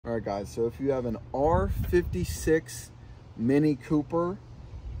All right, guys, so if you have an R56 Mini Cooper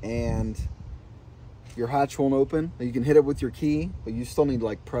and your hatch won't open, you can hit it with your key, but you still need to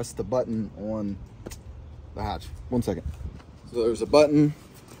like press the button on the hatch. 1 second. So there's a button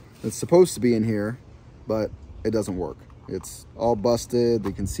that's supposed to be in here, but it doesn't work. It's all busted.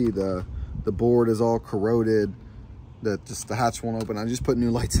 You can see the board is all corroded, that just the hatch won't open. I just put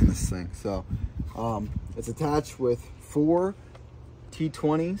new lights in this thing. So it's attached with 4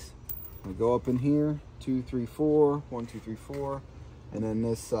 T20s. We go up in here, 2, 3, 4, 1, 2, 3, 4, and then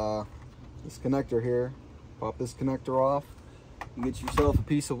this this connector here. Pop this connector off. You get yourself a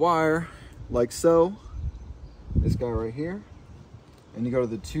piece of wire like so. This guy right here, and you go to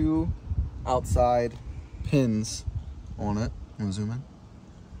the 2 outside pins on it. I'm gonna zoom in.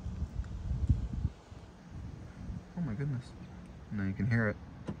 Oh my goodness! And then you can hear it,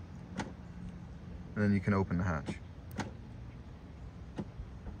 and then you can open the hatch.